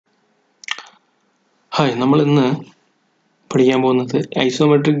Hi, നമ്മൾ ഇന്ന് പഠിക്കാൻ പോകുന്നത്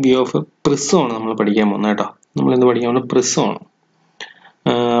ഐസോമെട്രിക് വ്യൂ ഓഫ് പ്രിസം ആണ് നമ്മൾ പഠിക്കാൻ പോകുന്നത് കേട്ടോ. നമ്മൾ ഇന്ന് പഠിക്കാൻ പോകുന്നത് പ്രിസം ആണ്.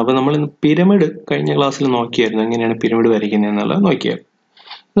 അപ്പോൾ നമ്മൾ ഇന്ന് പിരമിഡ് കഴിഞ്ഞ ക്ലാസ്സിൽ നോക്കിയായിരുന്നു, എങ്ങനെയാണ് പിരമിഡ് വരയ്ക്കുന്നത് എന്നുള്ളത് നോക്കിയായിരുന്നു.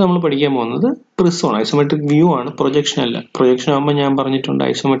 ഇത് നമ്മൾ പഠിക്കാൻ പോകുന്നത് പ്രിസം ആണ്. ഐസോമെട്രിക് വ്യൂ ആണ്, പ്രൊജക്ഷൻ അല്ല. പ്രൊജക്ഷൻ ആകുമ്പോൾ ഞാൻ പറഞ്ഞിട്ടുണ്ട്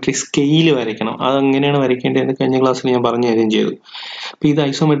ഐസോമെട്രിക് സ്കെയിൽ വരയ്ക്കണം. അതെങ്ങനെയാണ് വരയ്ക്കേണ്ടതെന്ന് കഴിഞ്ഞ ക്ലാസ്സിൽ ഞാൻ പറഞ്ഞു തരികയും ചെയ്തു. അപ്പോൾ ഇത്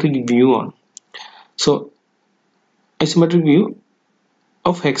ഐസോമെട്രിക് വ്യൂ ആണ്. So isometric view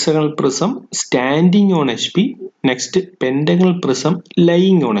of hexagonal prism standing on HP. Next, pentagonal prism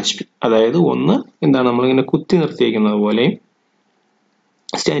lying on HP. അതായത് ഒന്ന് എന്താണ് നമ്മളിങ്ങനെ കുത്തി നിർത്തിയിരിക്കുന്നത് പോലെ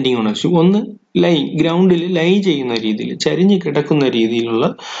സ്റ്റാൻഡിങ് ഓൺ HP, ഒന്ന് ലൈ ഗ്രൗണ്ടിൽ ലൈ ചെയ്യുന്ന രീതിയിൽ, ചരിഞ്ഞ് കിടക്കുന്ന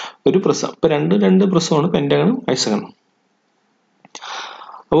രീതിയിലുള്ള ഒരു പ്രിസം. ഇപ്പൊ രണ്ട് പ്രിസമാണ്, പെന്റഗണും ഐസഗണും.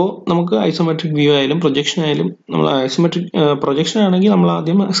 അപ്പോൾ നമുക്ക് ഐസോമെട്രിക് വ്യൂ ആയാലും പ്രൊജക്ഷൻ ആയാലും, നമ്മൾ ഐസോമെട്രിക് പ്രൊജക്ഷൻ ആണെങ്കിൽ നമ്മൾ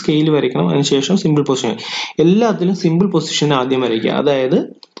ആദ്യം സ്കെയിൽ വരയ്ക്കണം, അതിനുശേഷം സിമ്പിൾ പൊസിഷൻ. എല്ലാത്തിലും സിമ്പിൾ പൊസിഷൻ ആദ്യം വരയ്ക്കുക. അതായത്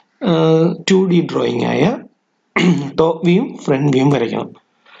 2D ഡ്രോയിങ് ആയ ടോപ്പ് വ്യൂയും ഫ്രണ്ട് വ്യൂയും വരയ്ക്കണം.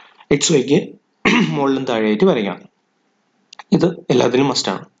 XYക്ക് മുകളിലും താഴെയായിട്ട് വരയ്ക്കണം. ഇത് എല്ലാത്തിലും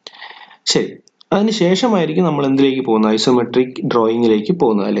മസ്റ്റാണ്. ശരി, അതിനുശേഷമായിരിക്കും നമ്മൾ എന്തിലേക്ക് പോകുന്നത്, ഐസോമെട്രിക് ഡ്രോയിങ്ങിലേക്ക്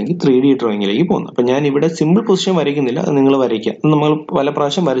പോകുന്നത്, അല്ലെങ്കിൽ 3D ഡ്രോയിങ്ങിലേക്ക് പോകുന്നത്. അപ്പം ഞാൻ ഇവിടെ സിമ്പിൾ പൊസിഷൻ വരയ്ക്കുന്നില്ല, അത് നിങ്ങൾ വരയ്ക്കുക. നമ്മൾ പല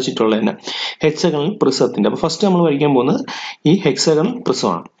പ്രാവശ്യം വരച്ചിട്ടുള്ള തന്നെ ഹെക്സഗണൽ പ്രിസത്തിന്റെ. അപ്പോൾ ഫസ്റ്റ് നമ്മൾ വരയ്ക്കാൻ പോകുന്നത് ഈ ഹെക്സഗണൽ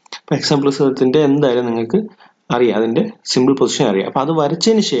പ്രിസമാണ്. അപ്പോൾ ഹെക്സഗണൽ പ്രിസത്തിന്റെ എന്തായാലും നിങ്ങൾക്ക് അറിയാം, അതിന്റെ സിമ്പിൾ പൊസിഷൻ അറിയാം. അപ്പൊ അത്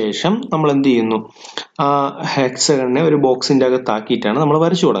വരച്ചതിന് ശേഷം നമ്മൾ എന്ത് ചെയ്യുന്നു, ആ ഹെക്സഗണിനെ ഒരു ബോക്സിന്റെ അകത്താക്കിയിട്ടാണ് നമ്മൾ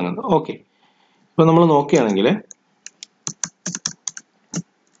വരച്ചു തുടങ്ങുന്നത്. ഓക്കെ, ഇപ്പൊ നമ്മൾ നോക്കുകയാണെങ്കിൽ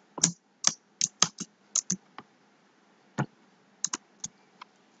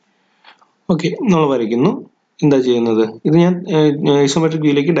ഓക്കെ, നമ്മൾ വരയ്ക്കുന്നു. എന്താ ചെയ്യുന്നത്, ഇത് ഞാൻ ഐസോമെട്രിക്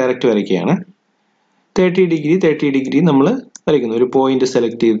വ്യൂയിലേക്ക് ഡയറക്റ്റ് വരയ്ക്കുകയാണ്. 30 ഡിഗ്രി നമ്മൾ വരയ്ക്കുന്നു. ഒരു പോയിന്റ്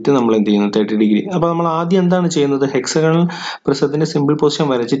സെലക്ട് ചെയ്തിട്ട് നമ്മൾ എന്ത് ചെയ്യുന്നു, 30 ഡിഗ്രി. അപ്പൊ നമ്മൾ ആദ്യം എന്താണ് ചെയ്യുന്നത്, ഹെക്സഗണൽ പ്രിസത്തിന്റെ സിമ്പിൾ പൊസിഷൻ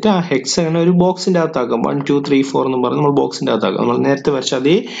വരച്ചിട്ട് ആ ഹെക്സഗണെ ഒരു ബോക്സിന്റെ അകത്താക്കും. 1 2 3 4 എന്ന് പറഞ്ഞ് നമ്മൾ ബോക്സിന്റെ അകത്താക്കും. നമ്മൾ നേരത്തെ വരച്ച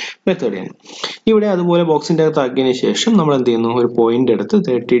അതേ മെത്തേഡ് ആണ് ഇവിടെ. അതുപോലെ ബോക്സിന്റെ അകത്താക്കിയതിനു ശേഷം നമ്മൾ എന്ത് ചെയ്യുന്നു, ഒരു പോയിന്റ് എടുത്ത്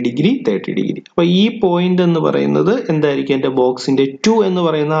 30 ഡിഗ്രി. അപ്പൊ ഈ പോയിന്റ് എന്ന് പറയുന്നത് എന്തായിരിക്കും, എന്റെ ബോക്സിന്റെ 2 എന്ന്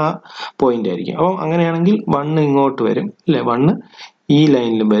പറയുന്ന ആ പോയിന്റ് ആയിരിക്കും. അപ്പം അങ്ങനെയാണെങ്കിൽ 1 ഇങ്ങോട്ട് വരും അല്ലെ, 1 ഈ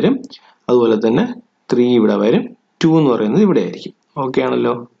ലൈനിലും വരും. അതുപോലെ തന്നെ 3 ഇവിടെ വരും, 2 എന്ന് പറയുന്നത് ഇവിടെ ആയിരിക്കും. ഓക്കെ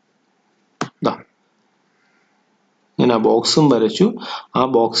ആണല്ലോ. ഞാൻ ആ ബോക്സും വരച്ചു, ആ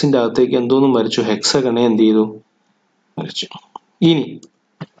ബോക്സിന്റെ അകത്തേക്ക് എന്തോന്നും വരച്ചു, ഹെക്സഗണെ എന്ത് ചെയ്തു, വരച്ചു. ഇനി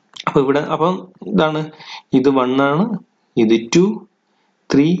അപ്പൊ ഇവിടെ അപ്പം ഇതാണ്, ഇത് 1 ആണ്, ഇത് 2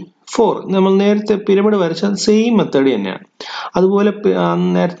 3 4. നമ്മൾ നേരത്തെ പിരമിഡ് വരച്ച സെയിം മെത്തേഡ് തന്നെയാണ്. അതുപോലെ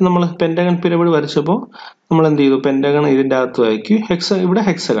നേരത്തെ നമ്മൾ പെന്റഗൺ പിരമിഡ് വരച്ചപ്പോൾ നമ്മൾ എന്ത് ചെയ്തു, പെന്റഗൺ ഇതിന്റെ അകത്ത് വയ്ക്കും, ഇവിടെ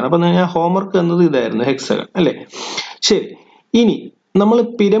ഹെക്സഗൺ. അപ്പൊ ഞാൻ ഹോംവർക്ക് എന്നത് ഇതായിരുന്നു, ഹെക്സഗൺ അല്ലെ. ശരി, ഇനി നമ്മൾ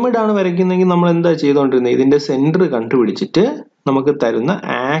പിരമിഡ് ആണ് വരയ്ക്കുന്നെങ്കിൽ നമ്മൾ എന്താ ചെയ്തുകൊണ്ടിരുന്നത്, ഇതിന്റെ സെന്റർ കണ്ടുപിടിച്ചിട്ട് നമുക്ക് തരുന്ന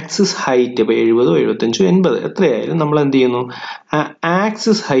ആക്സിസ് ഹൈറ്റ്, ഇപ്പൊ 70 75 80 എത്രയായാലും നമ്മൾ എന്ത് ചെയ്യുന്നു,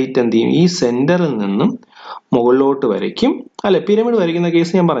 ആക്സിസ് ഹൈറ്റ് എന്ത് ചെയ്യും, ഈ സെന്ററിൽ നിന്നും മുകളിലോട്ട് വരയ്ക്കും അല്ലെ. പിരമിഡ് വരയ്ക്കുന്ന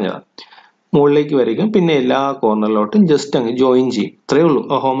കേസ് ഞാൻ പറഞ്ഞതാണ്, മുകളിലേക്ക് വരയ്ക്കും, പിന്നെ എല്ലാ കോർണറിലോട്ടും ജസ്റ്റ് അങ്ങ് ജോയിൻ ചെയ്യും. ഇത്രയേ ഉള്ളൂ.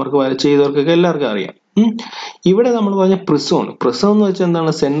 ഹോംവർക്ക് ചെയ്തവർക്കൊക്കെ എല്ലാവർക്കും അറിയാം. ഇവിടെ നമ്മൾ പറഞ്ഞ പ്രിസമാണ്. പ്രിസം എന്ന് വെച്ചാൽ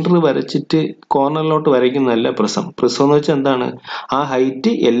എന്താണ്, സെന്റർ വരച്ചിട്ട് കോർണറിലോട്ട് വരയ്ക്കുന്നതല്ല പ്രിസം. പ്രിസം എന്ന് വെച്ചാൽ എന്താണ്, ആ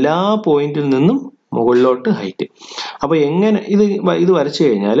ഹൈറ്റ് എല്ലാ പോയിന്റിൽ നിന്നും മുകളിലോട്ട് ഹൈറ്റ്. അപ്പൊ എങ്ങനെ ഇത് വരച്ചു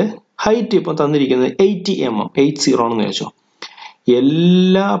കഴിഞ്ഞാൽ ഹൈറ്റ് ഇപ്പൊ തന്നിരിക്കുന്നത് 80 mm 80 എന്ന് വെച്ചോ.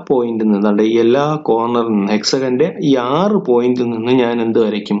 എല്ലാ പോയിന്റിൽ നിന്നാണ്ട് എല്ലാ കോർണറിൽ നിന്ന് ഹെക്സഗന്റെ ഈ 6 പോയിന്റിൽ നിന്ന് ഞാൻ എന്ത്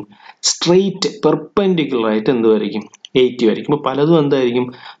വരയ്ക്കും, സ്ട്രെയിറ്റ് പെർപെൻഡിക്കുലർ ആയിട്ട് എന്ത് വരയ്ക്കും, 80 വരയ്ക്കും. അപ്പൊ പലതും എന്തായിരിക്കും,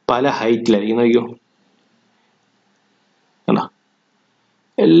 പല ഹൈറ്റിലായിരിക്കും. നോക്കിയോ,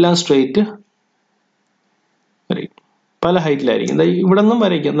 എല്ലാം സ്ട്രെയിറ്റ് വരയ്ക്കും, പല ഹൈറ്റിലായിരിക്കും. ഇവിടെ നിന്നും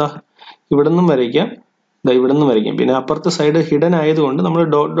വരയ്ക്കാം, ഇവിടെ നിന്നും വരയ്ക്കാം, ഇവിടെ നിന്നും വരയ്ക്കാം. പിന്നെ അപ്പുറത്തെ സൈഡ് ഹിഡൻ ആയതുകൊണ്ട് നമ്മൾ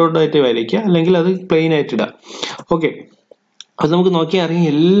ഡോട്ട് ആയിട്ട് വരയ്ക്കുക, അല്ലെങ്കിൽ അത് പ്ലെയിൻ ആയിട്ട് ഇടാം. ഓക്കെ, അത് നമുക്ക് നോക്കിയാൽ അറിയാം,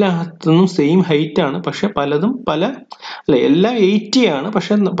 എല്ലാത്തിനും സെയിം ഹൈറ്റ് ആണ്, പക്ഷെ പലതും പല അല്ലെ, എല്ലാം 80 ആണ്,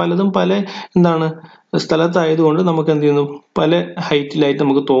 പക്ഷെ പലതും പല എന്താണ് സ്ഥലത്തായതുകൊണ്ട് നമുക്ക് എന്ത് ചെയ്യുന്നു, പല ഹൈറ്റിലായിട്ട്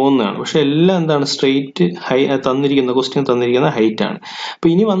നമുക്ക് തോന്നുന്നതാണ്. പക്ഷെ എല്ലാം എന്താണ്, സ്ട്രെയിറ്റ് തന്നിരിക്കുന്ന ക്വസ്റ്റ്യൻ തന്നിരിക്കുന്ന ഹൈറ്റ് ആണ്. അപ്പൊ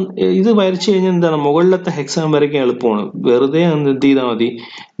ഇനി ഇത് വരച്ചു കഴിഞ്ഞാൽ എന്താണ്, മുകളിലത്തെ ഹെക്സാൻ വരയ്ക്കാൻ എളുപ്പമാണ്. വെറുതെ എന്ത് ചെയ്താൽ മതി,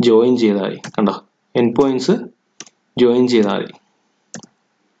 ജോയിൻ ചെയ്താൽ മതി. കണ്ടോ, എൻഡ് പോയിന്റ്സ് ജോയിൻ ചെയ്താൽ മതി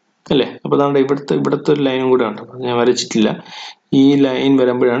അല്ലെ. അപ്പൊ അതാണ്ട് ഇവിടുത്തെ ഒരു ലൈനും കൂടെ ഉണ്ട്, ഞാൻ വരച്ചിട്ടില്ല. ഈ ലൈൻ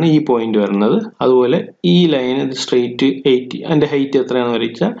വരുമ്പോഴാണ് ഈ പോയിന്റ് വരുന്നത്. അതുപോലെ ഈ ലൈൻ സ്ട്രെയിറ്റ് 80, അതിന്റെ ഹൈറ്റ് എത്രയാണെന്ന്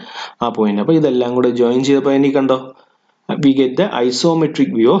വരച്ചാൽ ആ പോയിന്റ്. അപ്പൊ ഇതെല്ലാം കൂടെ ജോയിൻ ചെയ്തപ്പോൾ എനിക്ക് കണ്ടോ, we get the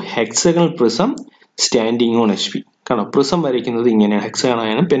isometric view of hexagonal prism standing on HP. കാരണം പ്രിസം വരയ്ക്കുന്നത് ഇങ്ങനെയാണ്, ഹെക്സഗൺ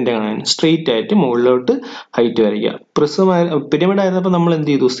ആയാലും പെന്റഗൺ ആയാലും സ്ട്രെയിറ്റ് ആയിട്ട് മുകളിലോട്ട് ഹൈറ്റ് വരയ്ക്കുക. പിരമിഡ് ആയിരുന്നപ്പോൾ നമ്മൾ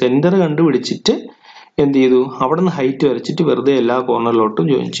എന്ത് ചെയ്തു, സെന്റർ കണ്ടുപിടിച്ചിട്ട് എന്ത് ചെയ്തു, അവിടെ നിന്ന് ഹൈറ്റ് വരച്ചിട്ട് വെറുതെ എല്ലാ കോർണറിലോട്ടും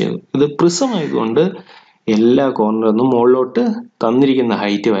ജോയിൻ ചെയ്തു. ഇത് പ്രിസം ആയതുകൊണ്ട് എല്ലാ കോർണറിൽ നിന്നും മുകളിലോട്ട് തന്നിരിക്കുന്ന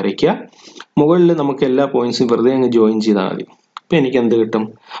ഹൈറ്റ് വരയ്ക്കുക. മുകളിൽ നമുക്ക് എല്ലാ പോയിന്റ്സും വെറുതെ അങ്ങ് ജോയിൻ ചെയ്താൽ മതി. അപ്പൊ എനിക്ക് എന്ത് കിട്ടും,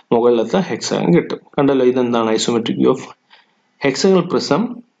 മുകളിലത്തെ ഹെക്സഗൺ കിട്ടും. കണ്ടല്ലോ, ഇതെന്താണ് isometric view of hexagonal prism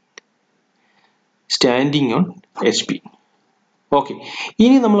standing on HP. Okay,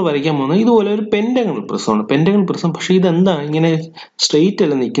 ഇനി നമ്മൾ വരയ്ക്കാൻ പോകുന്നത് ഇതുപോലെ ഒരു പെന്റഗണൽ പ്രിസമാണ്. പെന്റഗണൽ പ്രിസം, പക്ഷെ ഇതെന്താണ് ഇങ്ങനെ സ്ട്രെയിറ്റ്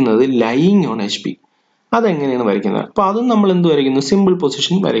അല്ല നിൽക്കുന്നത്, ലൈയിങ് ഓൺ HP. അതെങ്ങനെയാണ് വരയ്ക്കുന്നത്? അപ്പൊ അതും നമ്മൾ എന്ത് വരയ്ക്കുന്നു, സിമ്പിൾ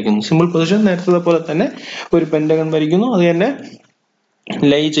പൊസിഷൻ വരയ്ക്കുന്നു. സിമ്പിൾ പൊസിഷൻ നേരത്തെ പോലെ തന്നെ ഒരു പെന്റഗൺ വരയ്ക്കുന്നു, അത് തന്നെ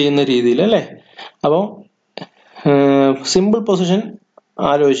ലൈ ചെയ്യുന്ന രീതിയിൽ അല്ലേ. അപ്പോൾ സിമ്പിൾ പൊസിഷൻ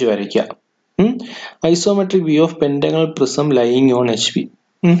ആലോചിച്ച് വരയ്ക്കുക. Isometric view of pentagonal prism lying on HP.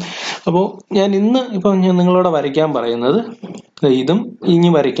 അപ്പോൾ ഞാൻ നിങ്ങളോട് വരയ്ക്കാൻ പറയുന്നത് ഇതും ഇനി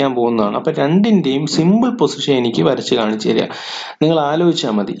വരയ്ക്കാൻ പോകുന്നതാണ്. അപ്പൊ രണ്ടിന്റെയും സിമ്പിൾ പൊസിഷൻ എനിക്ക് വരച്ച് കാണിച്ചു തരിക. നിങ്ങൾ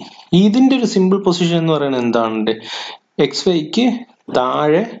ആലോചിച്ചാൽ മതി. ഇതിന്റെ ഒരു സിമ്പിൾ പൊസിഷൻ എന്ന് പറയുന്നത് എന്താണ്, XYക്ക്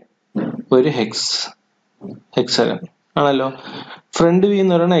താഴെ ഒരു ഹെക്സഗൺ ആണല്ലോ. ഫ്രണ്ട് വ്യൂ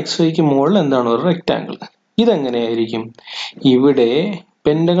എന്ന് പറയുന്നത് XYക്ക് മുകളിൽ എന്താണ്, ഒരു റെക്ടാങ്കിൾ. ഇതെങ്ങനെയായിരിക്കും, ഇവിടെ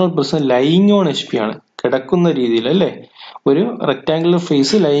pentagonal prism lying on HP ആണ്, കിടക്കുന്ന രീതിയിൽ അല്ലേ. ഒരു rectangular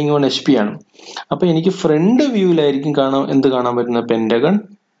face lying on HP ആണ്. അപ്പൊ എനിക്ക് ഫ്രണ്ട് വ്യൂവിലായിരിക്കും എന്ത് കാണാൻ പറ്റുന്നത്, പെന്റഗൺ.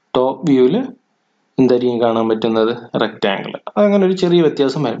 ടോപ്പ് വ്യൂവിൽ എന്തായിരിക്കും കാണാൻ പറ്റുന്നത്, റെക്ടാങ്കിൾ. അങ്ങനെ ഒരു ചെറിയ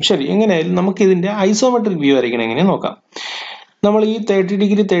വ്യത്യാസം വരും. ശരി, എങ്ങനെയായാലും നമുക്ക് ഇതിന്റെ ഐസോമെട്രിക് വ്യൂ വരയ്ക്കണം എങ്ങനെ നോക്കാം. നമ്മൾ ഈ 30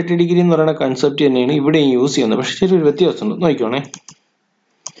 ഡിഗ്രി എന്ന് പറയുന്ന കൺസെപ്റ്റ് തന്നെയാണ് ഇവിടെ യൂസ് ചെയ്യുന്നത്, പക്ഷെ ചെറിയൊരു വ്യത്യാസമുണ്ട്. നോക്കിക്കോണേ.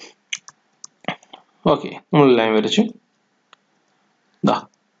 ഓക്കെ, നമ്മൾ ലൈൻ വരച്ചു.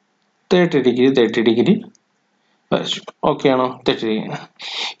 30 ഡിഗ്രി വരച്ചു. ഓക്കെ ആണോ? 30 ഡിഗ്രി.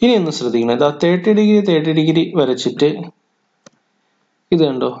 ഇനി ഒന്ന് ശ്രദ്ധിക്കണം, 30 ഡിഗ്രി വരച്ചിട്ട് ഇത്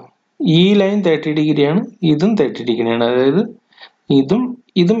കണ്ടോ, ഈ ലൈൻ 30 ഡിഗ്രിയാണ്, ഇതും 30 ഡിഗ്രിയാണ്. അതായത്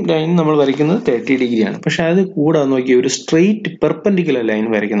ഇതും ലൈൻ നമ്മൾ വരയ്ക്കുന്നത് 30 ഡിഗ്രിയാണ്. പക്ഷെ അത് കൂടാതെ നോക്കി ഒരു സ്ട്രെയിറ്റ് പെർപെൻഡിക്കുലർ ലൈൻ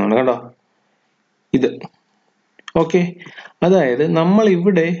വരയ്ക്കുന്നുണ്ട് കണ്ടോ, ഇത്. ഓക്കെ, അതായത് നമ്മൾ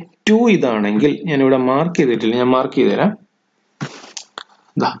ഇവിടെ 2 ഇതാണെങ്കിൽ, ഞാൻ ഇവിടെ മാർക്ക് ചെയ്തിട്ടില്ല, ഞാൻ മാർക്ക് ചെയ്ത് തരാം.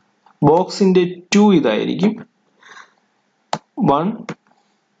 ബോക്സിന്റെ 2 ഇതായിരിക്കും, 1,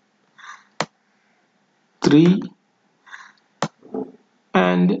 3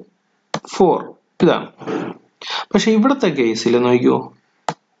 and 4 ഇതാണ്. പക്ഷെ ഇവിടത്തെ കേസിൽ നോക്കിയോ,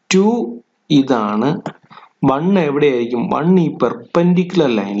 2 ഇതാണ്, 1 എവിടെയായിരിക്കും, 1 ഈ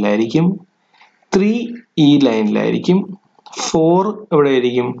പെർപെൻഡിക്കുലർ ലൈനിലായിരിക്കും, 3 ഈ ലൈനിലായിരിക്കും, 4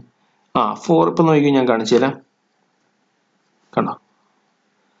 എവിടെയായിരിക്കും, 4 ഇപ്പൊ നോക്കിയോ, ഞാൻ കാണിച്ചു തരാം കണ്ടോ.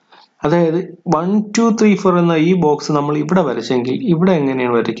 അതായത് 1, 2, 3, 4 എന്ന ഈ ബോക്സ് നമ്മൾ ഇവിടെ വരച്ചെങ്കിൽ ഇവിടെ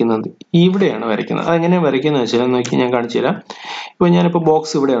എങ്ങനെയാണ് വരയ്ക്കുന്നത്, ഇവിടെയാണ് വരയ്ക്കുന്നത്. അതെങ്ങനെയാണ് വരയ്ക്കുന്നത് വെച്ചാൽ നോക്കി ഞാൻ കാണിച്ചു തരാം. ഇപ്പൊ ഞാനിപ്പോ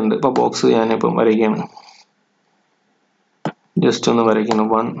ബോക്സ് ഇവിടെ ഉണ്ട്, ഇപ്പൊ ബോക്സ് ഞാനിപ്പം വരയ്ക്കുകയാണ്. ജസ്റ്റ് ഒന്ന് വരയ്ക്കുന്നു.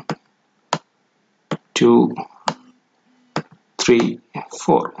 1, 2, 3,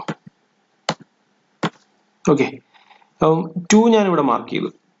 4. ഓക്കെ, 2 ഞാൻ ഇവിടെ മാർക്ക് ചെയ്തു.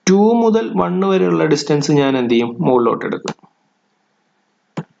 2 മുതൽ 1 വരെയുള്ള ഡിസ്റ്റൻസ് ഞാൻ എന്ത് ചെയ്യും, മുകളിലോട്ട് എടുക്കും.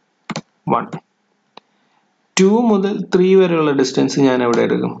 1, 2 മുതൽ 3 വരെയുള്ള ഡിസ്റ്റൻസ് ഞാൻ എവിടെ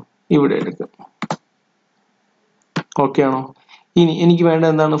എടുക്കും, ഇവിടെ എടുക്കും. ഓക്കെ ആണോ? ഇനി എനിക്ക് വേണ്ട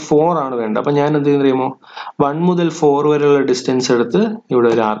എന്താണ്, 4 ആണ് വേണ്ട. അപ്പൊ ഞാൻ എന്ത് ചെയ്യുമോ, 1 മുതൽ 4 വരെയുള്ള ഡിസ്റ്റൻസ് എടുത്ത് ഇവിടെ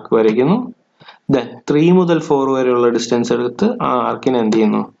ഒരു ആർക്ക് വരയ്ക്കുന്നു. ദെൻ 3 മുതൽ 4 വരെയുള്ള ഡിസ്റ്റൻസ് എടുത്ത് ആ ആർക്കിനെ എന്ത്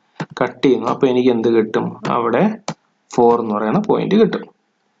ചെയ്യുന്നു, കട്ട് ചെയ്യുന്നു. അപ്പൊ എനിക്ക് എന്ത് കിട്ടും, അവിടെ 4 എന്ന് പറയുന്ന പോയിന്റ് കിട്ടും.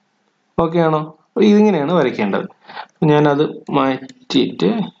 ഓക്കെ ആണോ? ഇതിങ്ങനെയാണ് വരയ്ക്കേണ്ടത്. ഞാനത്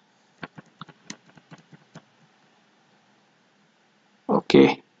മാറ്റിയിട്ട് ഓക്കെ,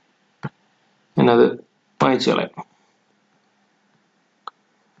 ഞാനത് മായ്ച്ചു കളയാം.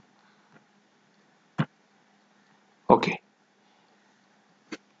 ഓക്കെ,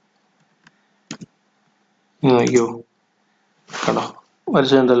 നോക്കിയോ കണ്ടോ,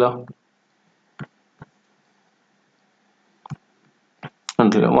 വരച്ചിട്ടുണ്ടല്ലോ.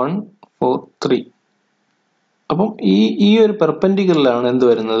 കണ്ടില്ല, 1, 4, 3. അപ്പം ഈ ഒരു പെർപെൻഡിക്കുലറാണ് എന്ത്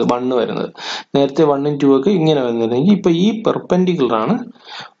വരുന്നത്, 1 വരുന്നത്. നേരത്തെ 1ഉം 2 ഒക്കെ ഇങ്ങനെ വന്നിരുന്നെങ്കിൽ ഇപ്പൊ ഈ പെർപെൻഡിക്കുലറാണ്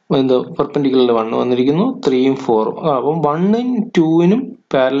എന്ത്, പെർപെൻഡിക്കുലർ 1 വന്നിരിക്കുന്നു, 3ഉം 4ഉം. അപ്പം 1ഉം 2നും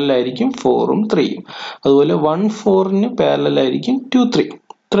പാരലൽ 4ഉം 3ഉം. അതുപോലെ 1, 4ന് പാരലൽ 2, 3.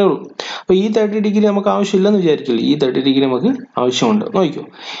 ഇത്രേ ഉള്ളൂ. അപ്പൊ ഈ 30 ഡിഗ്രി നമുക്ക് ആവശ്യമില്ലെന്ന് വിചാരിക്കില്ല, ഈ 30 ഡിഗ്രി നമുക്ക് ആവശ്യമുണ്ട്. നോക്കിക്കോ.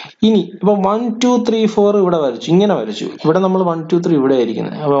 ഇനി ഇപ്പൊ 1, 2, 3, 4 ഇവിടെ വരച്ചു, ഇങ്ങനെ വരച്ചു. ഇവിടെ നമ്മൾ 1, 2, 3 ഇവിടെ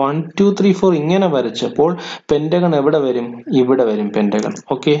ആയിരിക്കുന്നത്. അപ്പൊ 1, 2, 3, 4 ഇങ്ങനെ വരച്ചപ്പോൾ പെന്റഗൺ എവിടെ വരും, ഇവിടെ വരും പെന്റഗൺ.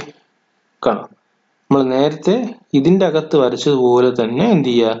 ഓക്കെ, കാണാം. നമ്മൾ നേരത്തെ ഇതിന്റെ അകത്ത് വരച്ചതുപോലെ തന്നെ എന്ത്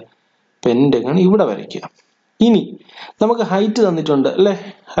ചെയ്യുക, പെന്റഗൺ ഇവിടെ വരയ്ക്കുക. ഇനി നമുക്ക് ഹൈറ്റ് തന്നിട്ടുണ്ട് അല്ലെ.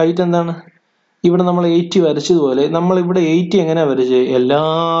 ഹൈറ്റ് എന്താണ്, ഇവിടെ നമ്മൾ 80 വരച്ചതുപോലെ നമ്മൾ ഇവിടെ 80 എങ്ങനെ വരച്ച് എല്ലാ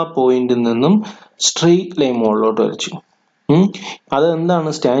പോയിന്റിൽ നിന്നും സ്ട്രെയിറ്റ് ലൈൻ മുകളിലോട്ട് വരച്ചു. അത് എന്താണ്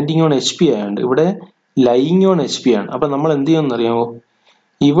സ്റ്റാൻഡിങ് ഓൺ HP ആയതുകൊണ്ട് ഇവിടെ ലൈങ് ഓൺ HP ആണ്. അപ്പൊ നമ്മൾ എന്ത് ചെയ്യുമെന്ന് അറിയാമോ?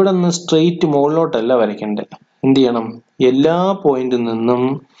 ഇവിടെ നിന്ന് സ്ട്രെയിറ്റ് മുകളിലോട്ടല്ല വരയ്ക്കേണ്ടത്. എന്ത് ചെയ്യണം? എല്ലാ പോയിന്റിൽ നിന്നും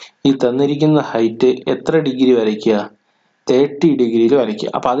ഈ തന്നിരിക്കുന്ന ഹൈറ്റ് എത്ര ഡിഗ്രി വരയ്ക്കുക? 30 ഡിഗ്രിയിൽ വരയ്ക്കുക.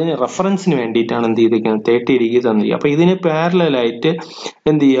 അപ്പൊ അതിന് റെഫറൻസിന് വേണ്ടിയിട്ടാണ് എന്ത് ചെയ്തിരിക്കുന്നത്? 30 ഡിഗ്രി തന്നിരിക്കുക. അപ്പൊ ഇതിന് പാരലായിട്ട്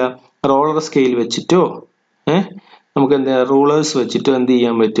എന്ത് ചെയ്യുക? റോളർ സ്കെയിൽ വെച്ചിട്ടോ നമുക്ക് എന്താ റൂളേഴ്സ് വെച്ചിട്ടോ എന്ത്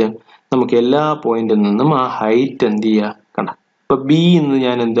ചെയ്യാൻ പറ്റും? നമുക്ക് എല്ലാ പോയിന്റിൽ നിന്നും ആ ഹൈറ്റ് എന്ത് ചെയ്യുക? കണ്ട, ഇപ്പൊ B എന്ന്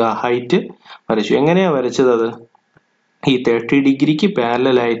ഞാൻ എന്താ ഹൈറ്റ് വരച്ചു. എങ്ങനെയാ വരച്ചത്? അത് ഈ 30 ഡിഗ്രിക്ക്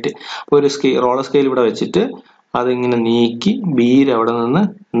പാരലായിട്ട് ഒരു റോളർ സ്കെയിൽ ഇവിടെ വെച്ചിട്ട് അതിങ്ങനെ നീക്കി ബിയിൽ അവിടെ നിന്ന്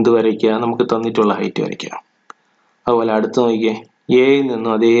എന്ത് വരയ്ക്കുക? നമുക്ക് തന്നിട്ടുള്ള ഹൈറ്റ് വരയ്ക്കുക. അതുപോലെ അടുത്ത് നോക്കിയേ, എയിൽ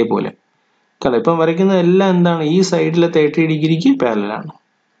നിന്നും അതേപോലെ കണ്ട. ഇപ്പം വരയ്ക്കുന്ന എല്ലാം എന്താണ്? ഈ സൈഡിലെ 30 ഡിഗ്രിക്ക് പാരലാണ്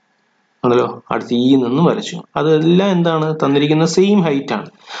ആണല്ലോ. അടുത്ത് E നിന്നും വരച്ചു. അതെല്ലാം എന്താണ്? തന്നിരിക്കുന്ന സെയിം ഹൈറ്റ് ആണ്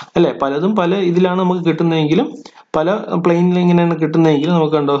അല്ലെ? പലതും പല ഇതിലാണ് നമുക്ക് കിട്ടുന്നതെങ്കിലും, പല പ്ലെയിനിൽ ഇങ്ങനെയാണ് കിട്ടുന്നതെങ്കിലും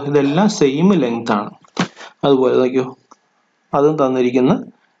നമുക്ക് കണ്ടോ ഇതെല്ലാം സെയിം ലെങ്ത് ആണ്. അതുപോലെ നോക്കിയോ, അതും തന്നിരിക്കുന്ന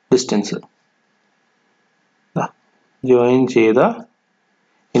ഡിസ്റ്റൻസ് ജോയിൻ ചെയ്ത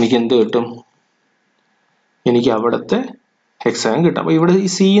എനിക്ക് എന്ത് കിട്ടും? എനിക്ക് അവിടുത്തെ ഹെക്സാഗൺ കിട്ടും. അപ്പൊ ഇവിടെ ഈ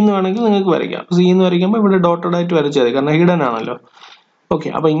C എന്ന് വേണമെങ്കിൽ നിങ്ങൾക്ക് വരയ്ക്കാം. C എന്ന് വരയ്ക്കുമ്പോൾ ഇവിടെ ഡോട്ടഡ് ആയിട്ട് വരച്ചാൽ മതി, കാരണം ഹിഡൻ ആണല്ലോ. ഓക്കെ,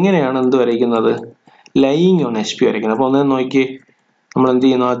 അപ്പൊ ഇങ്ങനെയാണ് എന്ത് വരയ്ക്കുന്നത്? ലൈങ് ഓൺ HP വരയ്ക്കുന്നത്. അപ്പൊ ഒന്ന് നോക്കിയേ, നമ്മൾ എന്ത്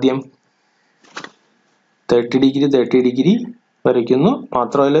ചെയ്യുന്നു? ആദ്യം 30 ഡിഗ്രി വരയ്ക്കുന്നു,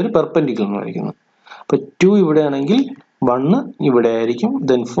 മാത്രമല്ല ഒരു പെർപെൻഡിക്കുലർ വരയ്ക്കുന്നു. അപ്പൊ 2 ഇവിടെ ആണെങ്കിൽ 1 ഇവിടെ ആയിരിക്കും,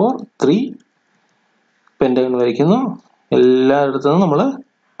 then 4 3 പെന്റഗൺ വരയ്ക്കുന്നു. എല്ലായിടത്തും നമ്മൾ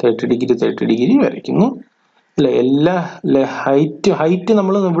 30 ഡിഗ്രി വരയ്ക്കുന്നു അല്ലെ? എല്ലാ ഹൈറ്റ്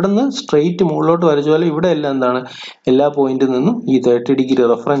നമ്മൾ ഇവിടുന്ന് സ്ട്രെയിറ്റ് മുകളിലോട്ട് വരച്ച പോലെ ഇവിടെ എല്ലാം എന്താണ്? എല്ലാ പോയിന്റിൽ നിന്നും ഈ 30 ഡിഗ്രി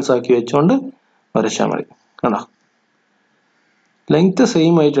റെഫറൻസ് ആക്കി വെച്ചുകൊണ്ട് വരച്ചാൽ മതി. കണ്ടോ, ലെങ്ത്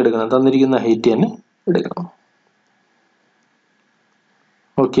സെയിം ആയിട്ട് എടുക്കണം, തന്നിരിക്കുന്ന ഹൈറ്റ് തന്നെ എടുക്കണം.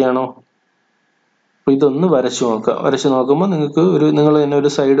 ഓക്കെ ആണോ? അപ്പൊ ഇതൊന്ന് വരച്ചു നോക്കുക. വരച്ചു നോക്കുമ്പോൾ നിങ്ങൾക്ക് നിങ്ങൾ തന്നെ ഒരു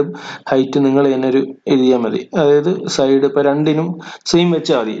സൈഡ് ഹൈറ്റ് നിങ്ങൾ തന്നെ ഒരു എഴുതിയാൽ മതി. അതായത് സൈഡ് ഇപ്പൊ രണ്ടിനും സെയിം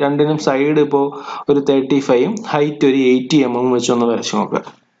വെച്ചാൽ മതി. രണ്ടിനും സൈഡ് ഇപ്പോൾ ഒരു 35 ഹൈറ്റ് ഒരു 80 mm വെച്ചൊന്ന് വരച്ചു നോക്കുക.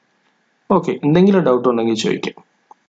 ഓക്കെ, എന്തെങ്കിലും ഡൗട്ട് ഉണ്ടെങ്കിൽ ചോദിക്കാം.